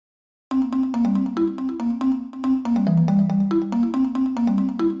Alright,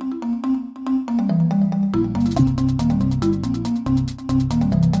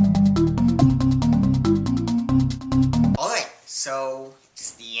 so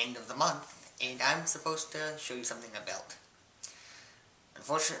it's the end of the month, and I'm supposed to show you something I built.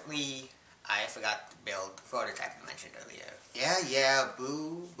 Unfortunately, I forgot to build the prototype I mentioned earlier. Yeah,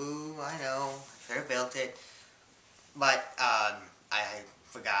 boo, I know, should have built it. But, I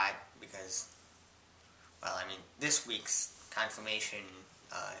forgot because, well, I mean, this week's confirmation,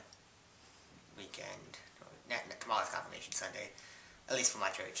 weekend, tomorrow's confirmation Sunday, at least for my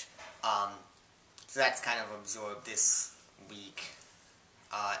church. So that's kind of absorbed this week.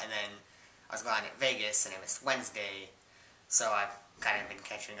 And then I was gone at Vegas and I missed Wednesday, so I've kind of been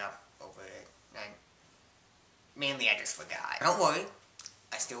catching up over it. And mainly I just forgot. But don't worry,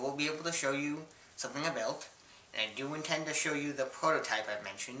 I still will be able to show you something I built. And I do intend to show you the prototype I've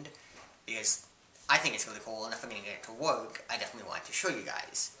mentioned, because I think it's really cool, and if I'm going to get it to work, I definitely want to show you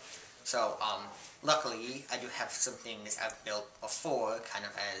guys. So, luckily, I do have some things I've built before, kind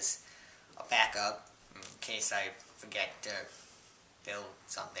of as a backup, in case I forget to build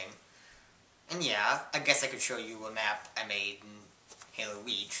something. And yeah, I guess I could show you a map I made in Halo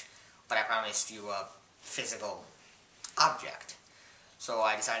Reach, but I promised you a physical object. So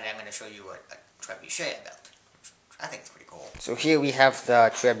I decided I'm going to show you a trebuchet I built. I think it's pretty cool. So here we have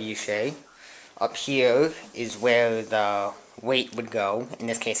the trebuchet. Up here is where the weight would go. In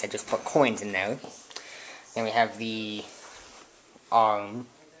this case, I just put coins in there. Then we have the arm.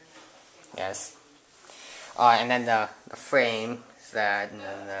 Yes. And then the frame is that, and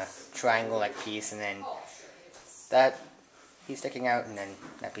then the triangle-like piece, and then that piece sticking out, and then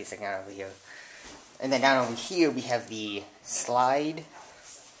that piece sticking out over here. And then down over here we have the slide. I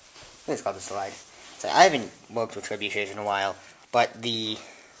think it's called the slide. So I haven't worked with trebuchets in a while, but the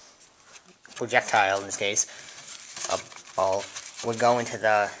projectile, in this case, a ball, would go into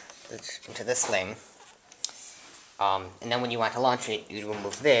this sling. And then when you want to launch it, you'd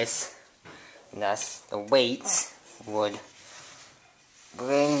remove this, and thus the weights would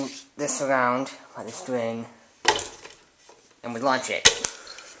bring this around by the string, and would launch it.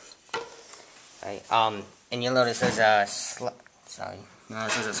 Right, and you'll notice there's a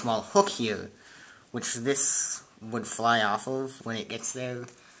small hook here, which this would fly off of when it gets there,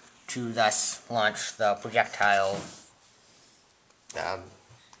 to thus launch the projectile,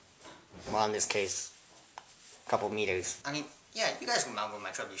 well, in this case, a couple meters. I mean, yeah, you guys remember my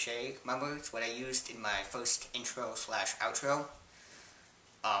trebuchet. Remember, it's what I used in my first intro/outro.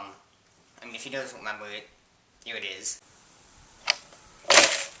 I mean, if you don't remember it, here it is.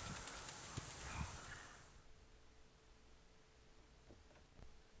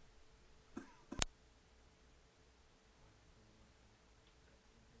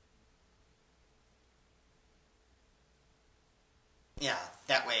 Yeah,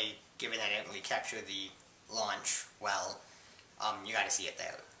 that way, given that I didn't really capture the launch well, you gotta see it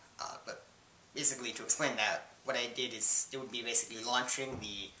there. But basically, to explain that, what I did is, it would be basically launching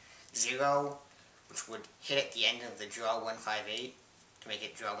the 0, which would hit at the end of the draw 158, to make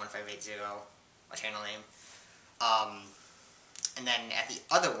it draw 1580, my channel name. And then at the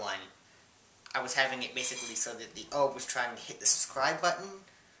other one, I was having it basically so that the O was trying to hit the subscribe button,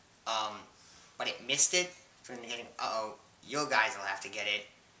 but it missed it, so then getting, you guys will have to get it,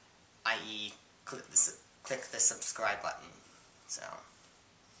 i.e. click the subscribe button. So,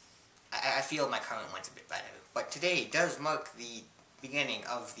 I feel my current one's a bit better. But today does mark the beginning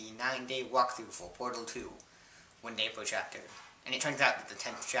of the 9-day walkthrough for Portal 2, 1 day per chapter. And it turns out that the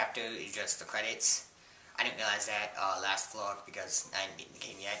 10th chapter is just the credits. I didn't realize that last vlog because I hadn't beaten the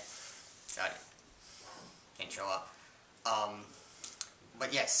game yet, so it didn't show up.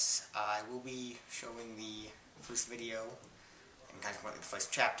 But yes, I will be showing the first video and consequently the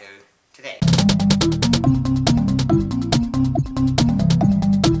first chapter today.